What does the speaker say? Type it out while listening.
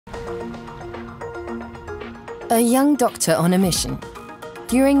A young doctor on a mission.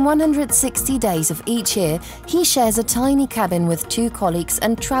 During 160 days of each year, he shares a tiny cabin with 2 colleagues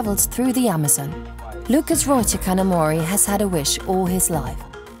and travels through the Amazon. Lucas Reuter Kanamori has had a wish all his life.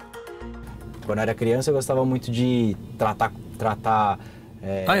 Quando era criança, eu gostava muito de tratar.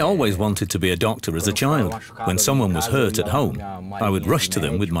 I always wanted to be a doctor as a child. When someone was hurt at home, I would rush to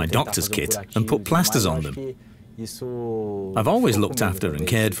them with my doctor's kit and put plasters on them. I've always looked after and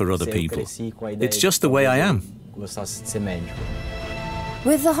cared for other people. It's just the way I am.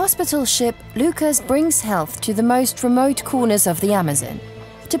 With the hospital ship, Lucas brings health to the most remote corners of the Amazon,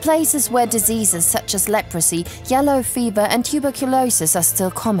 to places where diseases such as leprosy, yellow fever and tuberculosis are still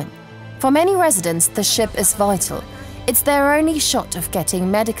common. For many residents, the ship is vital. It's their only shot of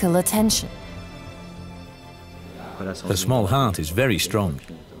getting medical attention. The small heart is very strong.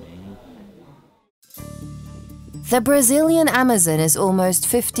 The Brazilian Amazon is almost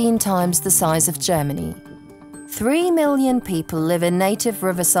 15 times the size of Germany. 3 million people live in native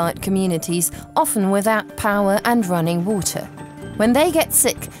riverside communities, often without power and running water. When they get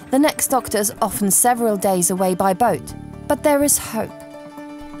sick, the next doctor is often several days away by boat. But there is hope.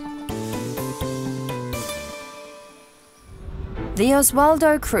 The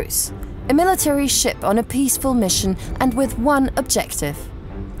Oswaldo Cruz, a military ship on a peaceful mission and with one objective.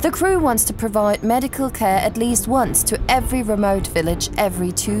 The crew wants to provide medical care at least once to every remote village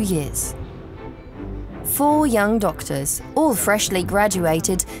every 2 years. 4 young doctors, all freshly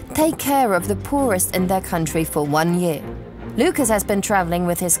graduated, take care of the poorest in their country for 1 year. Lucas has been traveling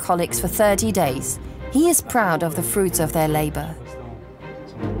with his colleagues for 30 days. He is proud of the fruits of their labor.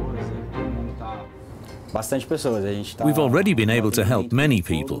 We've already been able to help many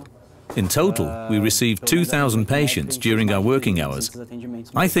people. In total, we received 2,000 patients during our working hours.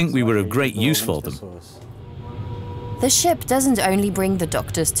 I think we were of great use for them. The ship doesn't only bring the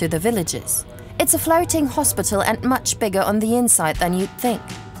doctors to the villages. It's a floating hospital and much bigger on the inside than you'd think.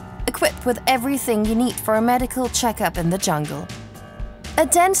 Equipped with everything you need for a medical checkup in the jungle. A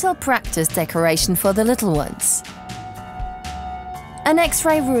dental practice decoration for the little ones. An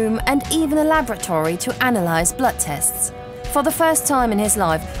X-ray room and even a laboratory to analyze blood tests. For the first time in his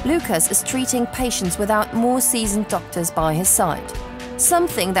life, Lucas is treating patients without more seasoned doctors by his side.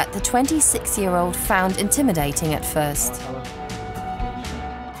 Something that the 26-year-old found intimidating at first.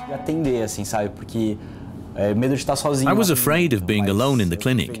 I was afraid of being alone in the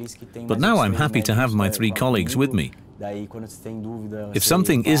clinic, but now I'm happy to have my 3 colleagues with me. If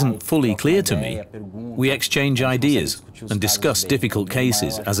something isn't fully clear to me, we exchange ideas and discuss difficult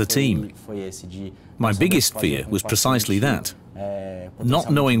cases as a team. My biggest fear was precisely that,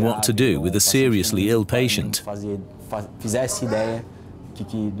 not knowing what to do with a seriously ill patient.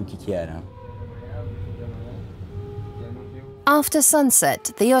 After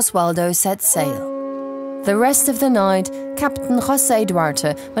sunset, the Oswaldo set sail. The rest of the night, Captain José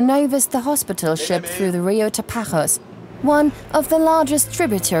Duarte maneuvers the hospital ship through the Rio Tapajos, one of the largest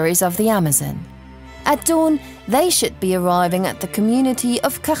tributaries of the Amazon. At dawn, they should be arriving at the community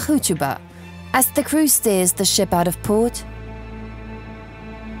of Cajutuba. As the crew steers the ship out of port,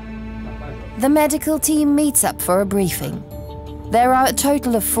 the medical team meets up for a briefing. There are a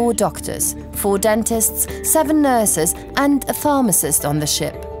total of 4 doctors, 4 dentists, 7 nurses and a pharmacist on the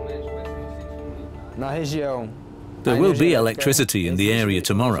ship. There will be electricity in the area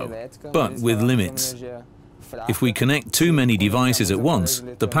tomorrow, but with limits. If we connect too many devices at once,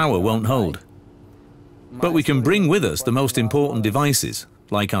 the power won't hold. But we can bring with us the most important devices,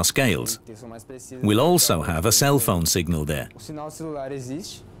 like our scales. We'll also have a cell phone signal there.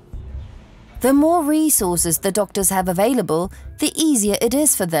 The more resources the doctors have available, the easier it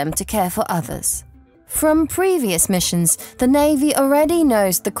is for them to care for others. From previous missions, the Navy already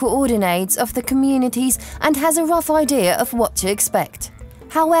knows the coordinates of the communities and has a rough idea of what to expect.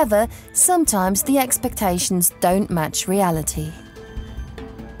 However, sometimes the expectations don't match reality.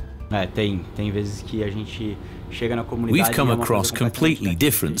 We've come across completely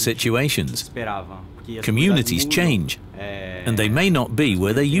different situations. Communities change, and they may not be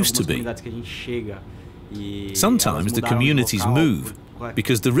where they used to be. Sometimes the communities move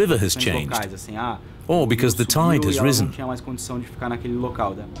because the river has changed, or because the tide has risen.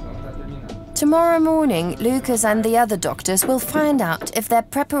 Tomorrow morning, Lucas and the other doctors will find out if their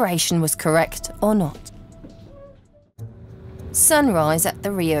preparation was correct or not. Sunrise at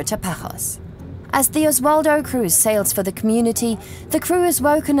the Rio Tapajos. As the Oswaldo Cruz sails for the community, the crew is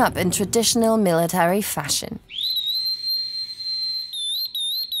woken up in traditional military fashion.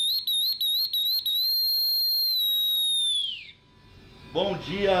 Bom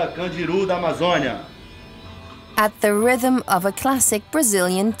dia, Candiru da Amazônia. At the rhythm of a classic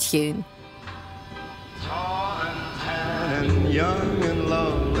Brazilian tune.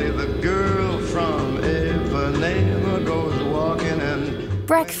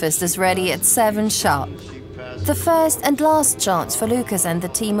 breakfast is ready at 7 sharp. The first and last chance for Lucas and the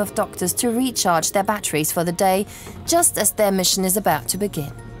team of doctors to recharge their batteries for the day, just as their mission is about to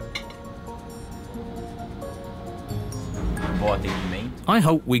begin. I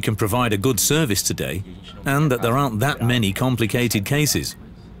hope we can provide a good service today and that there aren't that many complicated cases.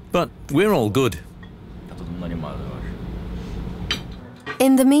 But we're all good.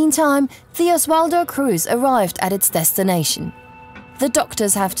 In the meantime, the Oswaldo cruise arrived at its destination. The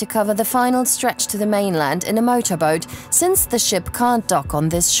doctors have to cover the final stretch to the mainland in a motorboat since the ship can't dock on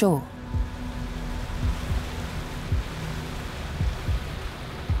this shore.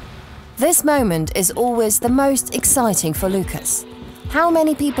 This moment is always the most exciting for Lucas. How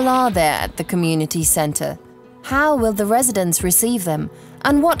many people are there at the community center? How will the residents receive them?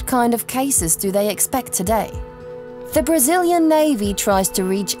 And what kind of cases do they expect today? The Brazilian Navy tries to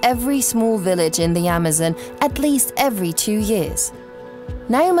reach every small village in the Amazon at least every 2 years.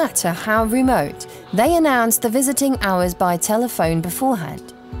 No matter how remote, they announce the visiting hours by telephone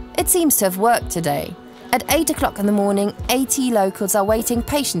beforehand. It seems to have worked today. At 8 o'clock in the morning, 80 locals are waiting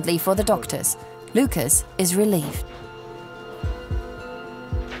patiently for the doctors. Lucas is relieved.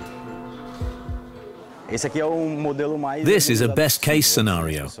 This is a best-case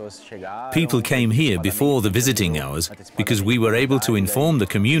scenario. People came here before the visiting hours because we were able to inform the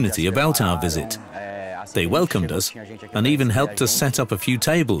community about our visit. They welcomed us and even helped us set up a few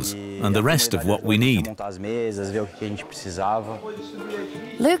tables and the rest of what we need.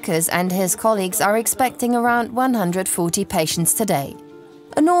 Lucas and his colleagues are expecting around 140 patients today.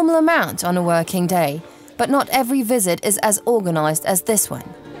 A normal amount on a working day, but not every visit is as organized as this one.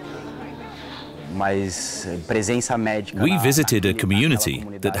 We visited a community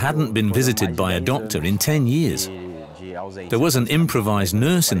that hadn't been visited by a doctor in 10 years. There was an improvised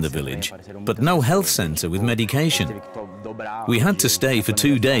nurse in the village, but no health center with medication. We had to stay for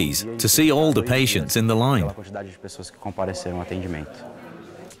 2 days to see all the patients in the line.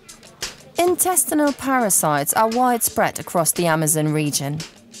 Intestinal parasites are widespread across the Amazon region.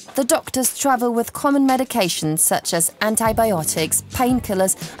 The doctors travel with common medications such as antibiotics,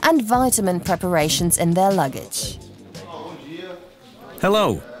 painkillers and vitamin preparations in their luggage.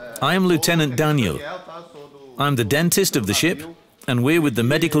 Hello, I am Lieutenant Daniel. I'm the dentist of the ship, and we're with the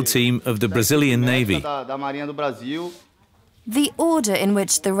medical team of the Brazilian Navy. The order in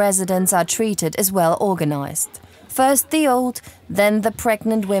which the residents are treated is well organized. First the old, then the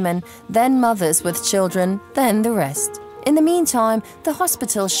pregnant women, then mothers with children, then the rest. In the meantime, the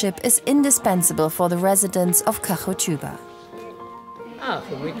hospital ship is indispensable for the residents of Cachochuba.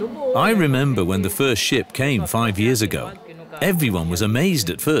 I remember when the first ship came 5 years ago. Everyone was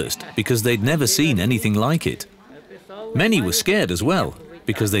amazed at first because they'd never seen anything like it. Many were scared as well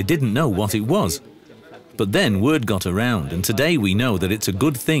because they didn't know what it was. But then word got around, and today we know that it's a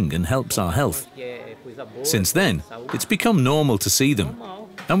good thing and helps our health. Since then, it's become normal to see them,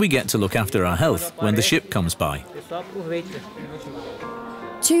 and we get to look after our health when the ship comes by.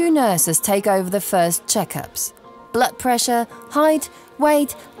 2 nurses take over the first checkups. Blood pressure, height,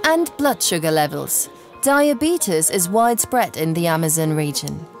 weight and blood sugar levels. Diabetes is widespread in the Amazon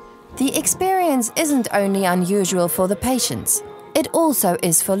region. The experience isn't only unusual for the patients, it also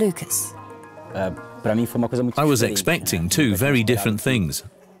is for Lucas. I was expecting 2 very different things.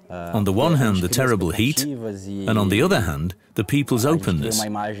 On the one hand, the terrible heat, and on the other hand, the people's openness.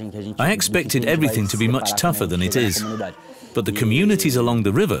 I expected everything to be much tougher than it is. But the communities along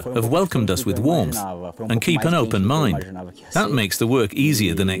the river have welcomed us with warmth and keep an open mind. That makes the work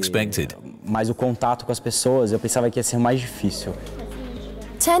easier than expected.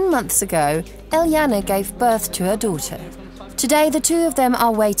 10 months ago, Eliana gave birth to her daughter. Today, the 2 of them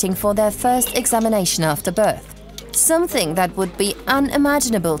are waiting for their first examination after birth. Something that would be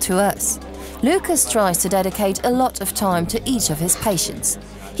unimaginable to us. Lucas tries to dedicate a lot of time to each of his patients.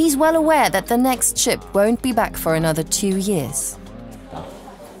 He's well aware that the next ship won't be back for another 2 years.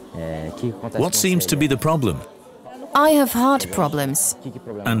 What seems to be the problem? I have heart problems.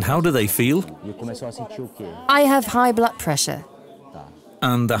 And how do they feel? I have high blood pressure.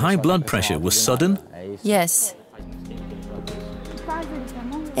 And the high blood pressure was sudden? Yes.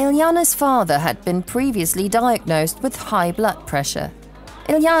 Eliana's father had been previously diagnosed with high blood pressure.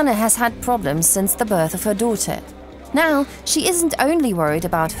 Eliana has had problems since the birth of her daughter. Now, she isn't only worried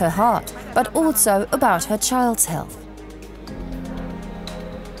about her heart, but also about her child's health.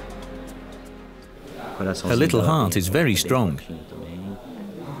 Her little heart is very strong.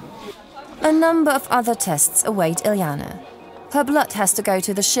 A number of other tests await Eliana. Her blood has to go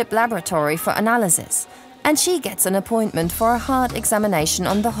to the ship laboratory for analysis, and she gets an appointment for a heart examination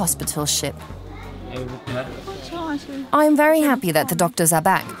on the hospital ship. I'm very happy that the doctors are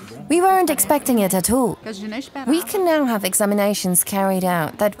back. We weren't expecting it at all. We can now have examinations carried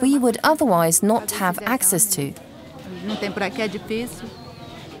out that we would otherwise not have access to.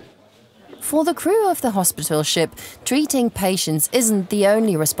 For the crew of the hospital ship, treating patients isn't the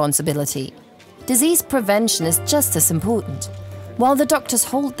only responsibility. Disease prevention is just as important. While the doctors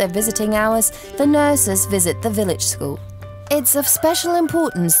hold their visiting hours, the nurses visit the village school. It's of special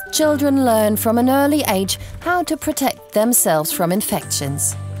importance children learn from an early age how to protect themselves from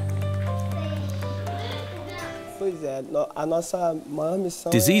infections.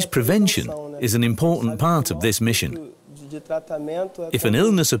 Disease prevention is an important part of this mission. If an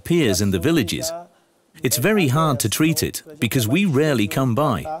illness appears in the villages, it's very hard to treat it because we rarely come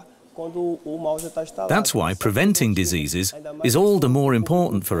by. That's why preventing diseases is all the more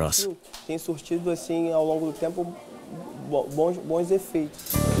important for us.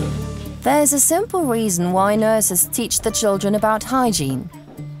 There's a simple reason why nurses teach the children about hygiene.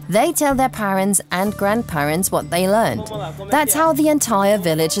 They tell their parents and grandparents what they learned. That's how the entire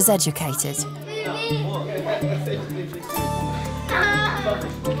village is educated.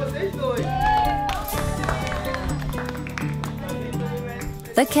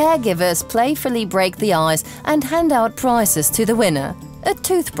 The caregivers playfully break the ice and hand out prizes to the winner, a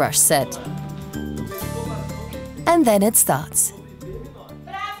toothbrush set. And then it starts.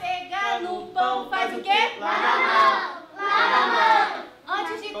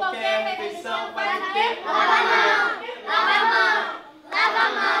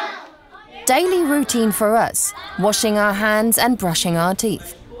 Daily routine for us, washing our hands and brushing our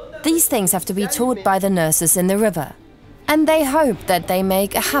teeth. These things have to be taught by the nurses in the river. And they hope that they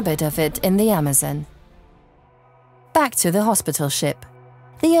make a habit of it in the Amazon. Back to the hospital ship.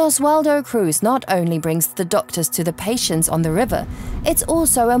 The Oswaldo cruise not only brings the doctors to the patients on the river, it's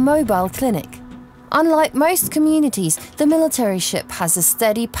also a mobile clinic. Unlike most communities, the military ship has a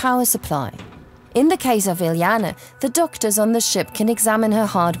steady power supply. In the case of Ileana, the doctors on the ship can examine her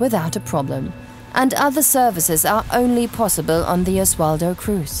heart without a problem, and other services are only possible on the Oswaldo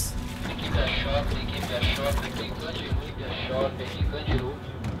cruise.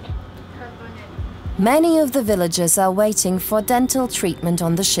 Many of the villagers are waiting for dental treatment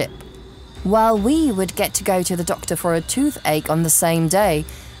on the ship. While we would get to go to the doctor for a toothache on the same day,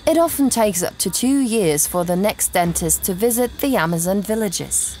 it often takes up to 2 years for the next dentist to visit the Amazon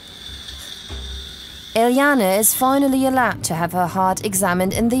villages. Ileana is finally allowed to have her heart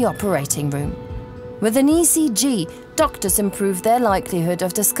examined in the operating room. With an ECG, doctors improve their likelihood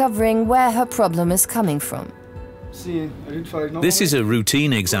of discovering where her problem is coming from. This is a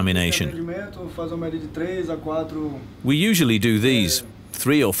routine examination. We usually do these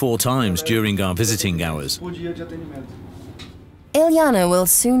 3 or 4 times during our visiting hours. Ileana will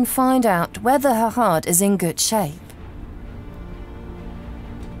soon find out whether her heart is in good shape.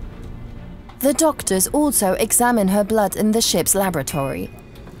 The doctors also examine her blood in the ship's laboratory.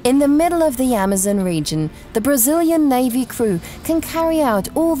 In the middle of the Amazon region, the Brazilian Navy crew can carry out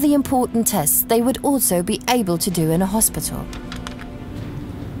all the important tests they would also be able to do in a hospital.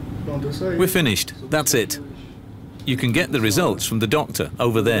 We're finished. That's it. You can get the results from the doctor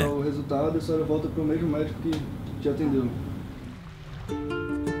over there.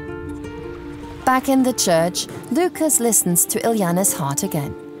 Back in the church, Lucas listens to Ileana's heart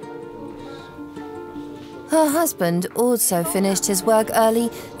again. Her husband also finished his work early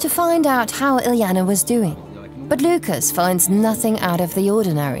to find out how Ileana was doing. But Lucas finds nothing out of the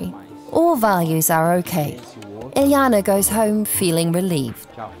ordinary. All values are okay. Ileana goes home feeling relieved.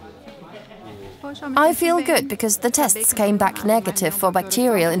 I feel good because the tests came back negative for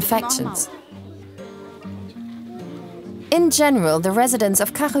bacterial infections. In general, the residents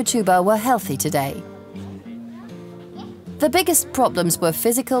of Carrutuba were healthy today. The biggest problems were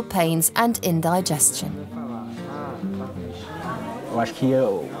physical pains and indigestion.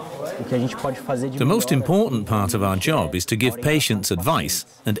 The most important part of our job is to give patients advice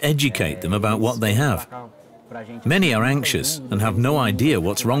and educate them about what they have. Many are anxious and have no idea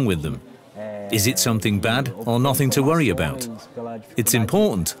what's wrong with them. Is it something bad or nothing to worry about? It's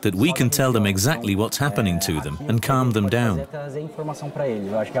important that we can tell them exactly what's happening to them and calm them down.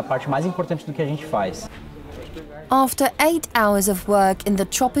 After 8 hours of work in the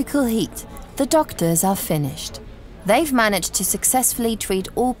tropical heat, the doctors are finished. They've managed to successfully treat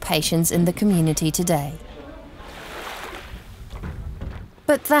all patients in the community today.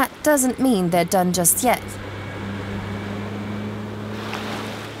 But that doesn't mean they're done just yet.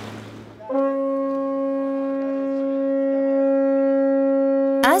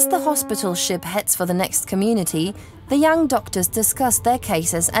 As the hospital ship heads for the next community, the young doctors discuss their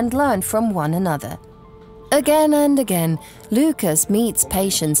cases and learn from one another. Again and again, Lucas meets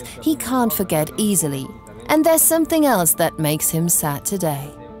patients he can't forget easily. And there's something else that makes him sad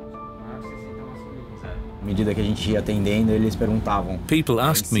today. People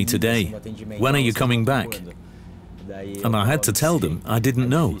asked me today, when are you coming back? And I had to tell them I didn't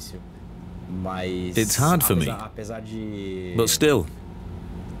know. It's hard for me, but still.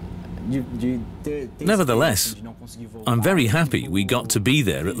 Nevertheless, I'm very happy we got to be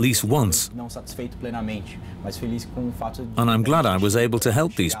there at least once. And I'm glad I was able to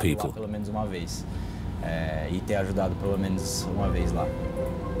help these people.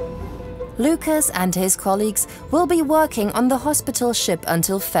 Lucas and his colleagues will be working on the hospital ship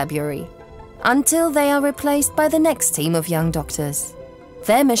until February, until they are replaced by the next team of young doctors.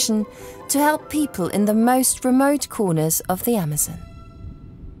 Their mission: to help people in the most remote corners of the Amazon.